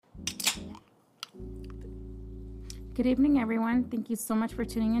Good evening, everyone. Thank you so much for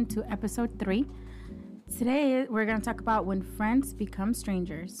tuning in to episode 3. Today, we're going to talk about when friends become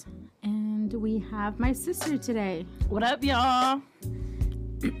strangers. And we have my sister today. What up, y'all?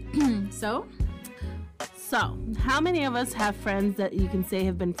 So, how many of us have friends that you can say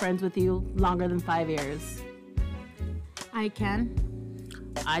have been friends with you longer than 5 years? I can.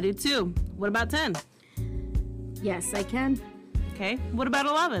 I do too. What about 10? Yes, I can. Okay. What about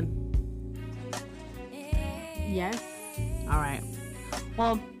 11? Yes. All right.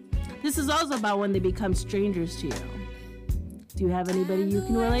 Well, this is also about when they become strangers to you. Do you have anybody you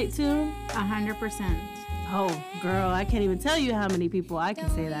can relate to? 100%. Oh, girl, I can't even tell you how many people I can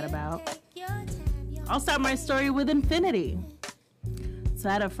say that about. I'll start my story with infinity. So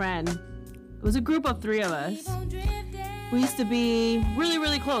I had a friend. It was a group of 3 of us. We used to be really,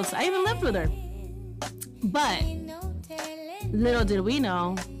 really close. I even lived with her. But little did we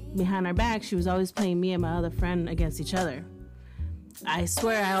know, behind our back, she was always playing me and my other friend against each other. I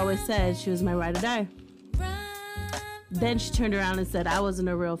swear I always said she was my ride or die. Then she turned around and said I wasn't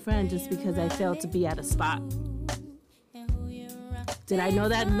a real friend just because I failed to be at a spot. Did I know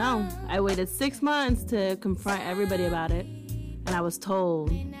that? No. I waited 6 months to confront everybody about it, and I was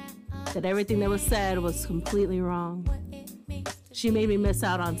told that everything that was said was completely wrong. She made me miss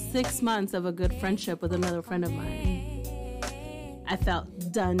out on 6 months of a good friendship with another friend of mine. I felt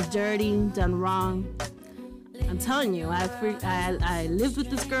done dirty, done wrong. I'm telling you, I lived with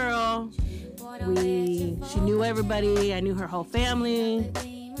this girl. She knew everybody. I knew her whole family.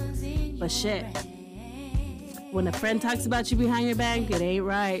 But shit, when a friend talks about you behind your back, it ain't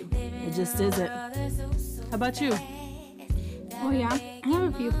right. It just isn't. How about you? Oh, yeah. I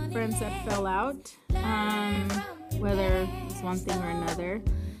have a few friends that fell out, whether it's one thing or another.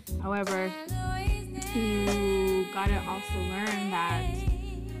 However, you gotta also learn that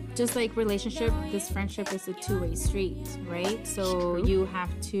just like relationship, this friendship is a two-way street, right? So you have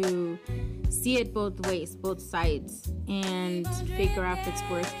to see it both ways, both sides, and figure out if it's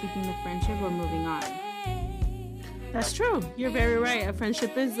worth keeping the friendship or moving on. That's true. You're very right. A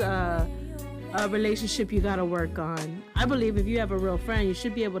friendship is a relationship you gotta work on. I believe if you have a real friend, you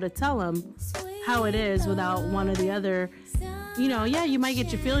should be able to tell them how it is without one or the other. You know, yeah, you might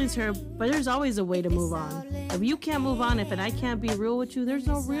get your feelings hurt, but there's always a way to move on. If you can't move on, if I can't be real with you, there's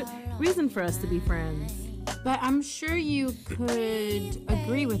no reason for us to be friends. But I'm sure you could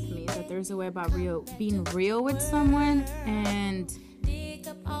agree with me that there's a way about being real with someone and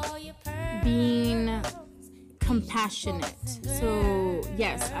being compassionate. So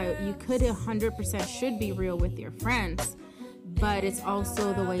yes, you could 100% should be real with your friends, but it's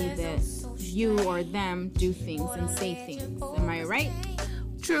also the way that you or them do things and say things. Am I right?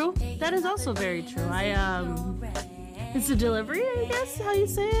 True. That is also very true. It's the delivery, I guess, how you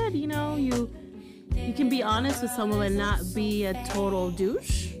say it. You know, you can be honest with someone and not be a total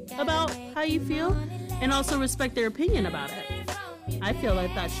douche about how you feel, and also respect their opinion about it. I feel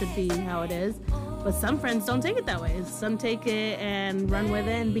like that should be how it is. But some friends don't take it that way. Some take it and run with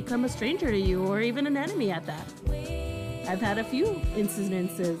it and become a stranger to you, or even an enemy at that. I've had a few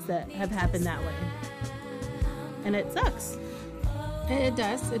incidences that have happened that way. And it sucks. It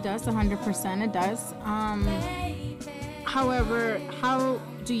does, 100% it does. However, how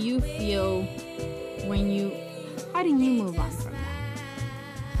do you feel how do you move on from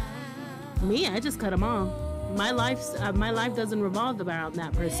that? Me, I just cut them off. My life doesn't revolve around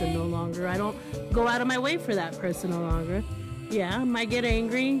that person no longer. I don't go out of my way for that person no longer. Yeah, I might get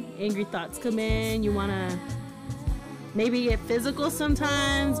angry. Angry thoughts come in. You want to maybe get physical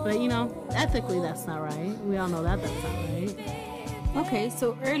sometimes, but you know, ethically that's not right. We all know that that's not right. Okay,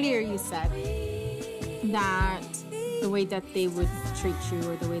 so earlier you said that the way that they would treat you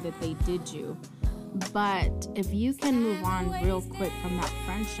or the way that they did you. But if you can move on real quick from that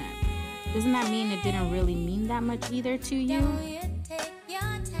friendship, doesn't that mean it didn't really mean that much either to you?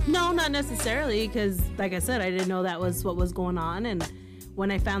 No, not necessarily, because like I said, I didn't know that was what was going on, and when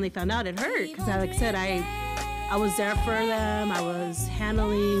I finally found out, it hurt, because like I said, I was there for them. I was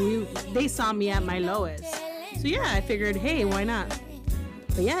handling, they saw me at my lowest. So yeah, I figured, hey, why not?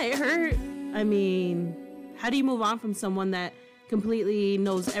 But yeah, it hurt. I mean, how do you move on from someone that completely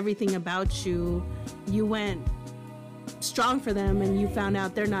knows everything about you? You went strong for them and you found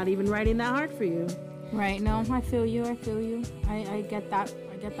out they're not even riding that hard for you. Right, no, I feel you. I get that.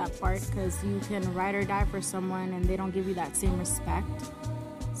 I get that part, because you can ride or die for someone and they don't give you that same respect.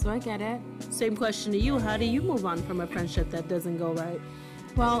 So I get it. Same question to you. How do you move on from a friendship that doesn't go right?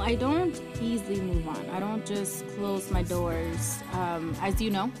 Well, I don't easily move on. I don't just close my doors. As you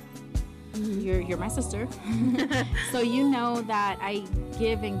know, You're my sister. So you know that I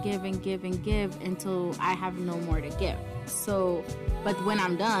give and give and give and give until I have no more to give. So, but when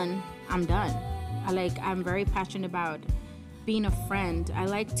I'm done, I'm done. I'm very passionate about being a friend.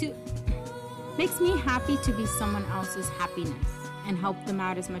 Makes me happy to be someone else's happiness and help them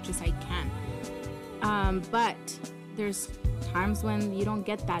out as much as I can. But there's times when you don't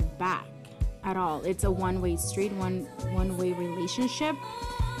get that back at all. It's a one-way street, one-way relationship.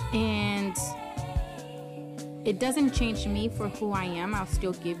 And it doesn't change me for who I am. I'll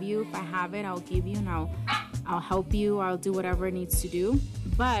still give you. If I have it, I'll give you, and I'll help you. I'll do whatever it needs to do.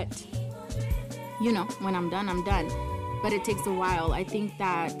 But, when I'm done, I'm done. But it takes a while. I think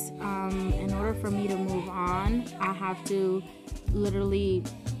that in order for me to move on, I have to literally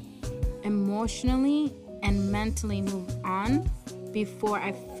emotionally and mentally move on before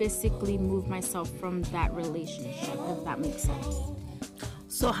I physically move myself from that relationship, if that makes sense.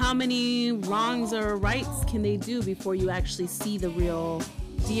 So how many wrongs or rights can they do before you actually see the real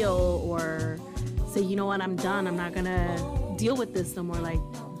deal, or say, you know what, I'm done, I'm not gonna deal with this no more?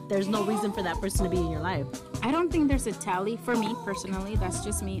 There's no reason for that person to be in your life. I don't think there's a tally for me personally. That's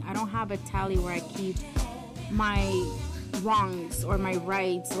just me. I don't have a tally where I keep my wrongs or my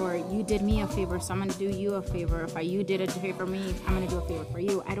rights, or you did me a favor, so I'm gonna do you a favor. If you did a favor for me, I'm gonna do a favor for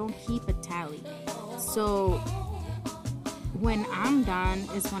you. I don't keep a tally. So when I'm done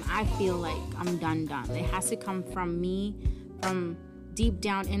is when I feel like I'm done. It has to come from me, from deep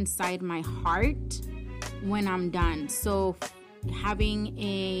down inside my heart when I'm done. So having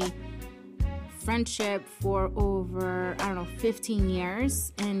a friendship for over 15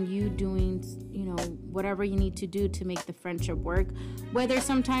 years, and you doing whatever you need to do to make the friendship work, whether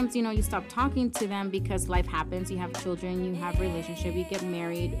sometimes you stop talking to them because life happens, you have children, you have relationship, you get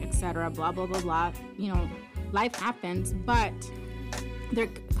married, etc., blah blah blah blah, life happens. But there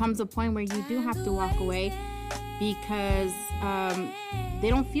comes a point where you do have to walk away because they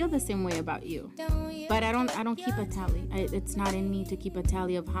don't feel the same way about you. But I don't keep a tally. It's not in me to keep a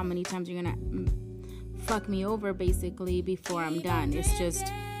tally of how many times you're gonna fuck me over, basically, before I'm done. It's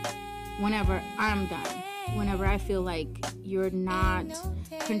just whenever I'm done, whenever I feel like you're not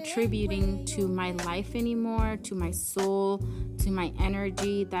contributing to my life anymore, to my soul, to my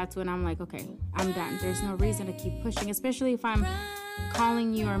energy, that's when I'm like, okay, I'm done. There's no reason to keep pushing, especially if I'm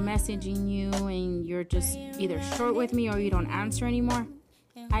calling you or messaging you and you're just either short with me or you don't answer anymore.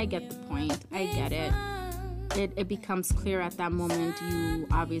 I get the point. I get it. It becomes clear at that moment you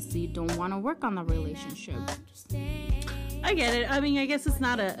obviously don't want to work on the relationship. I get it. I mean, I guess it's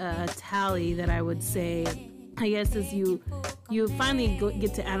not a tally that I would say. I guess as you finally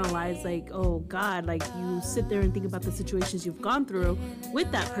get to analyze, oh God, you sit there and think about the situations you've gone through with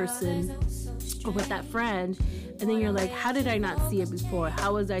that person or with that friend, and then you're like, how did I not see it before?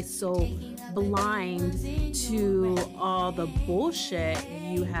 How was I so blind to all the bullshit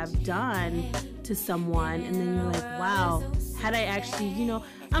you have done to someone? And then you're like, wow, had I actually,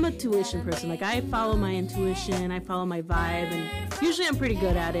 I'm a tuition person. I follow my intuition, I follow my vibe, and usually I'm pretty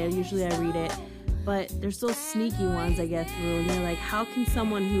good at it. Usually I read it. But there's those sneaky ones I get through, and you're like, how can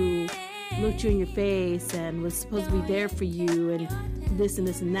someone who looked you in your face and was supposed to be there for you and this and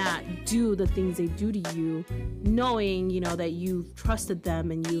this and that do the things they do to you, knowing, that you've trusted them,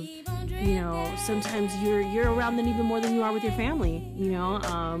 and sometimes you're around them even more than you are with your family,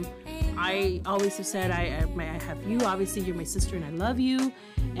 I always have said I have you, obviously you're my sister and I love you,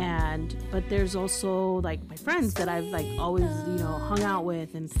 but there's also my friends that I've always hung out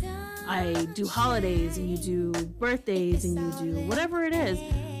with, and I do holidays and you do birthdays and you do whatever it is,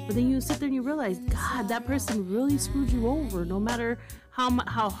 but then you sit there and you realize, God, that person really screwed you over, no matter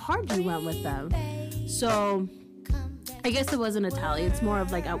how hard you went with them. So I guess it wasn't a tally. It's more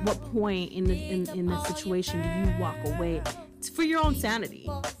of at what point in the situation do you walk away? It's for your own sanity,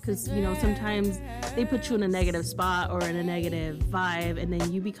 because sometimes they put you in a negative spot or in a negative vibe, and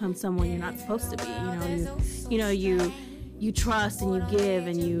then you become someone you're not supposed to be. You trust and you give,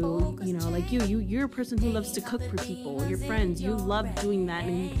 and you're a person who loves to cook for people, your friends. You love doing that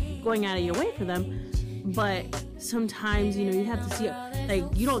and going out of your way for them. But sometimes, you have to see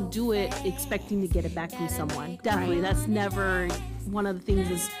it, you don't do it expecting to get it back from someone. Definitely, right. That's never, one of the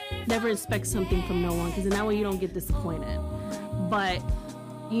things is never expect something from no one, because in that way you don't get disappointed. But,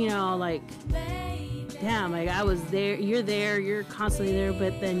 damn, I was there, you're constantly there,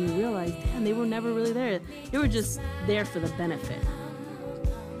 but then you realize, damn, they were never really there. They were just there for the benefit.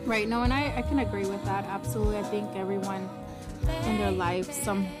 Right, no, and I can agree with that, absolutely. I think everyone in their life,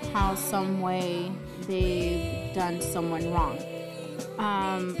 somehow, some way, they've done someone wrong.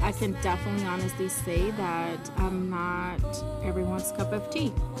 I can definitely honestly say that I'm not everyone's cup of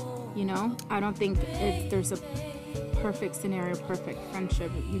tea. You know, I don't think there's a perfect scenario, perfect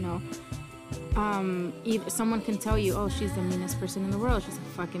friendship. You know, someone can tell you, oh, she's the meanest person in the world, she's a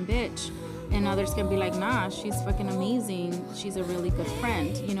fucking bitch, and others can be like, nah, she's fucking amazing, she's a really good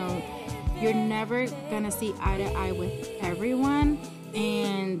friend. You know, you're never gonna see eye to eye with everyone,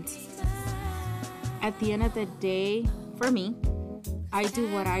 and at the end of the day, for me, I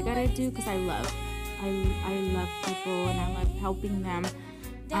do what I gotta do because I love people and I love helping them.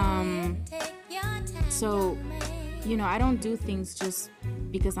 So, you know, I don't do things just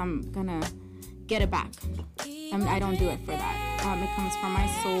because I'm gonna get it back. I don't do it for that. It comes from my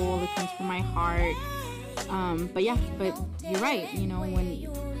soul, it comes from my heart. But you're right. You know,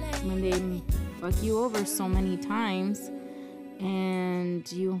 when they fuck you over so many times,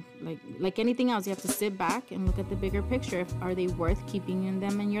 and you like anything else, you have to sit back and look at the bigger picture. Are they worth keeping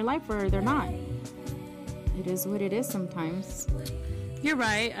them in your life, or they're not? It is what it is sometimes. You're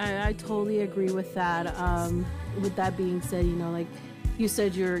right. I totally agree with that. With that being said, you know, like you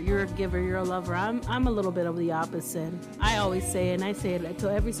said, you're a giver, you're a lover. I'm a little bit of the opposite. I always say, and I say it to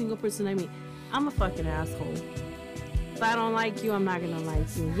every single person I meet, I'm a fucking asshole. If I don't like you, I'm not gonna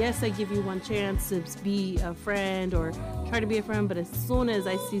like you. Yes, I give you one chance to be a friend or try to be a friend, but as soon as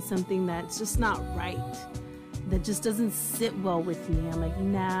I see something that's just not right, that just doesn't sit well with me, I'm like,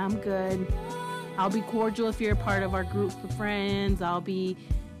 nah, I'm good. I'll be cordial if you're a part of our group of friends. I'll be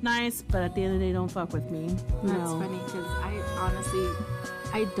nice, but at the end of the day, don't fuck with me. That's funny, because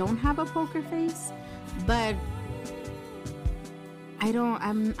I don't have a poker face, but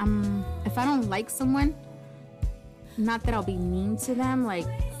if I don't like someone, not that I'll be mean to them, like,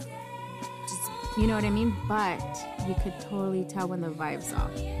 just, you know what I mean? But you could totally tell when the vibe's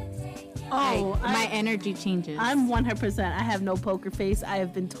off. Oh, like, my energy changes. I'm 100%. I have no poker face. I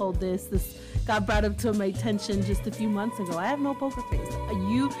have been told this got brought up to my attention just a few months ago. I have no poker face.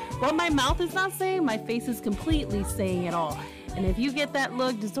 What my mouth is not saying, my face is completely saying it all. And if you get that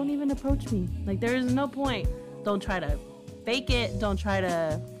look, just don't even approach me. Like, there is no point. Don't try to fake it. Don't try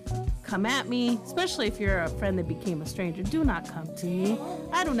to come at me, especially if you're a friend that became a stranger. Do not come to me.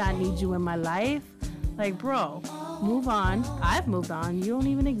 I do not need you in my life. Like, bro, move on. I've moved on. You don't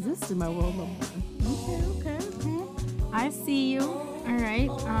even exist in my world no more. Okay. I see you. All right.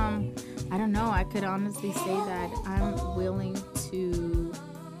 I don't know. I could honestly say that I'm willing to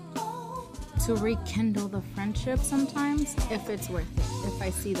rekindle the friendship sometimes if it's worth it. If I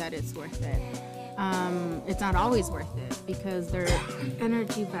see that it's worth it. It's not always worth it because they're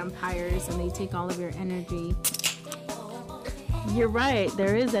energy vampires and they take all of your energy. You're right.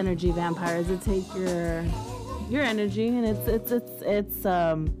 There is energy vampires that take your energy, and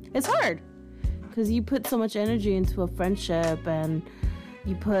it's hard because you put so much energy into a friendship and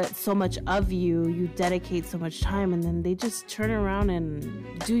you put so much of you dedicate so much time, and then they just turn around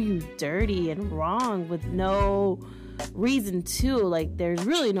and do you dirty and wrong with no reason to. Like, there's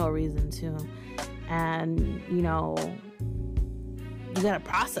really no reason to. And, you know, you gotta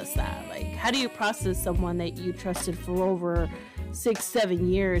process that. Like, how do you process someone that you trusted for over 6-7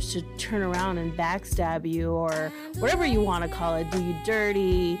 years to turn around and backstab you, or whatever you want to call it, do you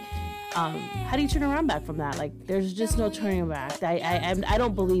dirty? How do you turn around back from that? Like, there's just no turning back. I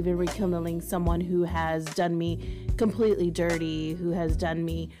don't believe in rekindling someone who has done me completely dirty, who has done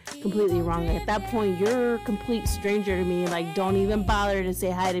me completely wrong. At that point, you're a complete stranger to me. Like, don't even bother to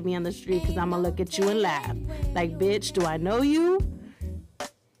say hi to me on the street because I'm gonna look at you and laugh. Like, bitch, do I know you?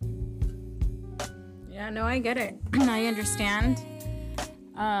 Yeah, no, I get it. I understand.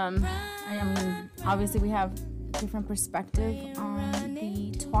 I mean, obviously we have different perspective on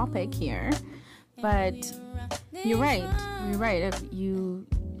the topic here, but you're right.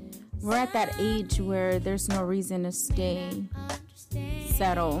 We're at that age where there's no reason to settle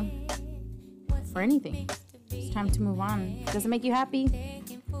for anything. It's time to move on. Does it make you happy?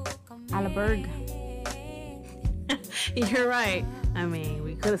 A la Berg. You're right. I mean,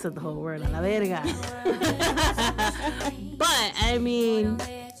 we could have said the whole word, a la verga. But, I mean,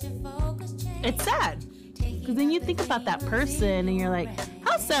 it's sad. Because then you think about that person and you're like,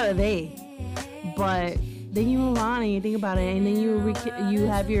 how sad are they? But then you move on and you think about it, and then you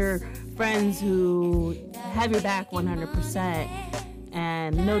have your friends who have your back 100%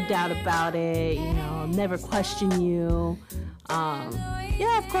 and no doubt about it, you know, never question you.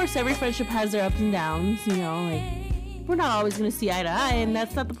 Yeah, of course, every friendship has their ups and downs, you know, like, we're not always going to see eye to eye, and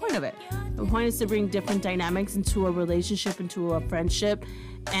that's not the point of it. The point is to bring different dynamics into a relationship, into a friendship,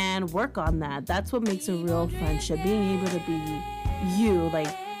 and work on that. That's what makes a real friendship, being able to be you.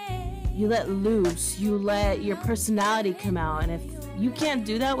 Like, you let loose, you let your personality come out, and if you can't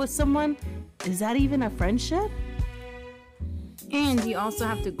do that with someone, is that even a friendship? And you also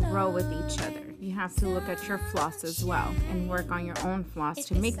have to grow with each other. You have to look at your flaws as well and work on your own flaws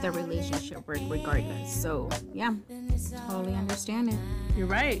to make the relationship work regardless. So, yeah, totally understand it. You're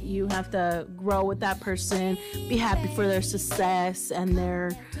right. You have to grow with that person, be happy for their success and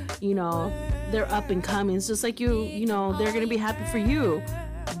their, their up and coming. It's just like they're going to be happy for you.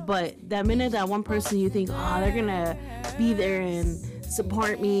 But that minute that one person you think, they're going to be there and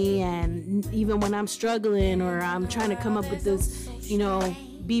support me, and even when I'm struggling or I'm trying to come up with this,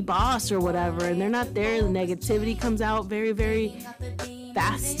 be boss or whatever, and they're not there, the negativity comes out very, very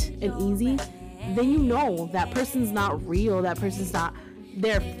fast and easy, then you know that person's not real, that person's not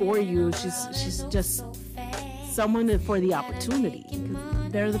there for you. She's just someone for the opportunity.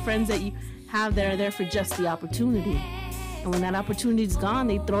 They're the friends that you have that are there for just the opportunity. And when that opportunity's gone,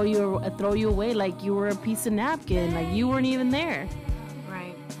 they throw you away like you were a piece of napkin, like you weren't even there.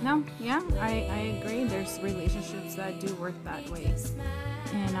 Right. No, yeah, I agree. There's relationships that do work that way.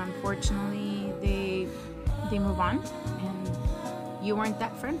 And unfortunately, they move on, and you weren't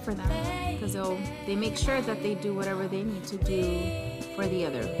that friend for them, because they make sure that they do whatever they need to do for the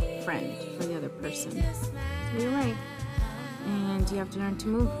other friend, for the other person. So you're right. And you have to learn to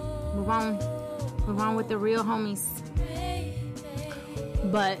move on with the real homies.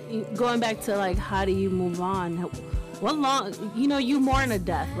 But going back to like, how do you move on? What long, you mourn a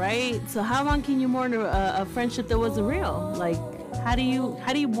death, right? So how long can you mourn a friendship that wasn't real? Like, how do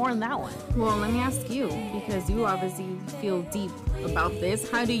you mourn that one? Well, let me ask you, because you obviously feel deep about this.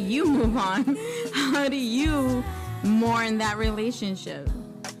 How do you move on? How do you mourn that relationship?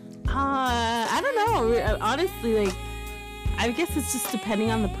 I don't know. Honestly, like, I guess it's just depending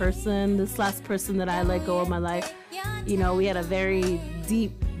on the person. This last person that I let go of my life, we had a very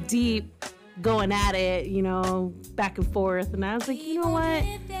deep going at it, back and forth. And I was like, you know what?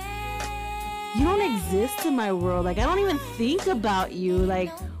 You don't exist in my world. Like, I don't even think about you.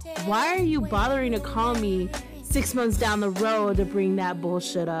 Like, why are you bothering to call me 6 months down the road to bring that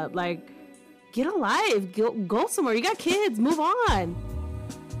bullshit up? Like, get a life. Go somewhere. You got kids. Move on.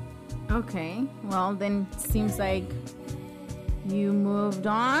 Okay. Well, then seems like you moved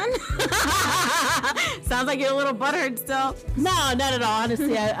on. Sounds like you're a little butthurt still. No, not at all.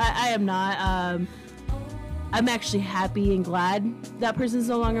 Honestly, I am not. I'm actually happy and glad that person's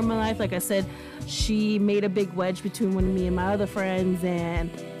no longer in my life. Like I said, she made a big wedge between me and my other friends, and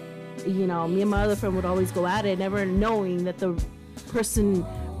me and my other friend would always go at it, never knowing that the person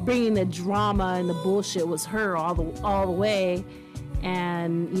bringing the drama and the bullshit was her all the way.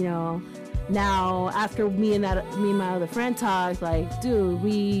 And now after me and my other friend talked, like, dude,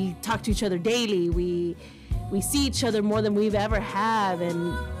 we talk to each other daily. We see each other more than we've ever have,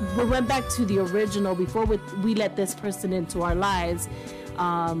 and we went back to the original before we let this person into our lives.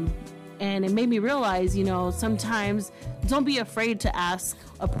 And it made me realize, sometimes don't be afraid to ask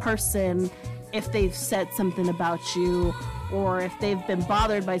a person if they've said something about you, or if they've been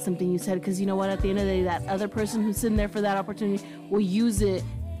bothered by something you said, because you know what, at the end of the day, that other person who's sitting there for that opportunity will use it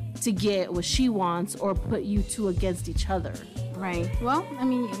to get what she wants, or put you two against each other. Right. Well, I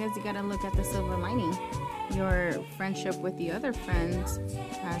mean, you gotta look at the silver lining. Your friendship with the other friends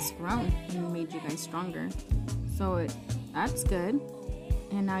has grown and made you guys stronger. So that's good.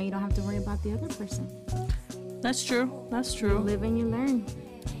 And now you don't have to worry about the other person. That's true. You live and you learn.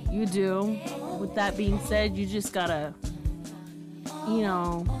 You do. With that being said, you just gotta,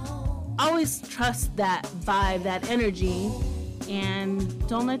 always trust that vibe, that energy, and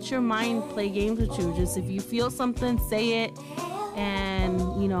don't let your mind play games with you. Just if you feel something, say it, and,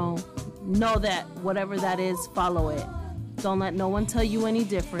 know that whatever that is, follow it. Don't let no one tell you any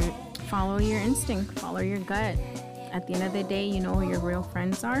different. Follow your instinct. Follow your gut. At the end of the day, you know who your real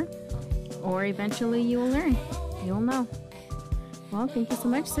friends are, or eventually you will learn. You'll know. Well, thank you so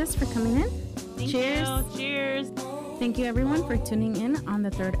much, sis, for coming in. Cheers. Cheers. Thank you, everyone, for tuning in on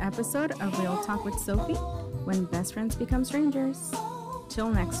the 3rd episode of Real Talk with Sophie, when best friends become strangers. Till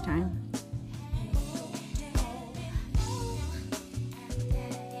next time.